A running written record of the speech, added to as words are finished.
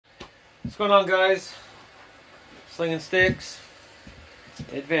What's going on, guys? Slinging Sticks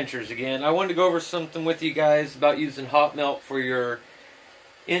Adventures again. I wanted to go over something with you guys about using hot melt for your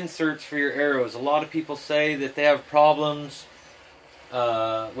inserts for your arrows. A lot of people say that they have problems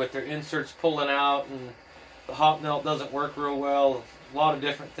with their inserts pulling out and the hot melt doesn't work real well. A lot of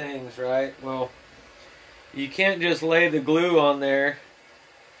different things, right? Well, you can't just lay the glue on there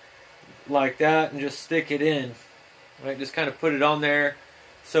like that and just stick it in. Right? Just kind of put it on there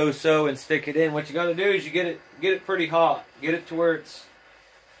so and stick it in. What you got to do is you get it pretty hot. Get it to where it's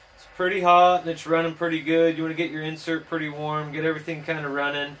pretty hot and it's running pretty good. You want to get your insert pretty warm, get everything kind of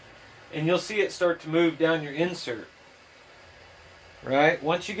running, and you'll see it start to move down your insert. Right?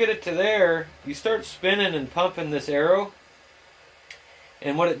 Once you get it to there, you start spinning and pumping this arrow,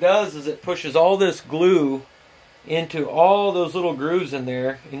 and what it does is it pushes all this glue into all those little grooves in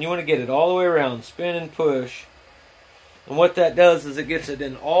there, and you want to get it all the way around, spin and push. And what that does is it gets it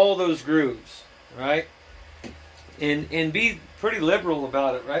in all those grooves, right? And be pretty liberal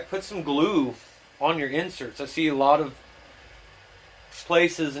about it, right? Put some glue on your inserts. I see a lot of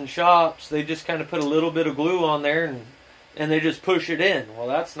places and shops, they just kind of put a little bit of glue on there and they just push it in. Well,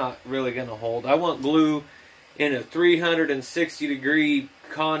 that's not really going to hold. I want glue in a 360-degree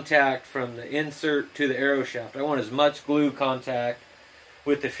contact from the insert to the arrow shaft. I want as much glue contact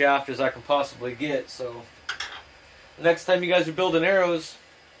with the shaft as I can possibly get. So next time you guys are building arrows,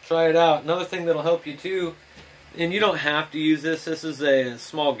 try it out. Another thing that'll help you too, and you don't have to use this. This is a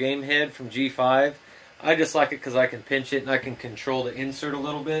small game head from G5. I just like it because I can pinch it and I can control the insert a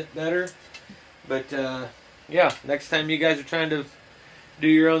little bit better. But yeah, next time you guys are trying to do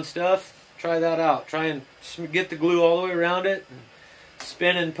your own stuff, try that out. Try and get the glue all the way around it, and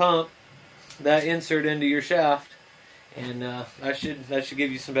spin and pump that insert into your shaft, and that should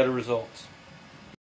give you some better results.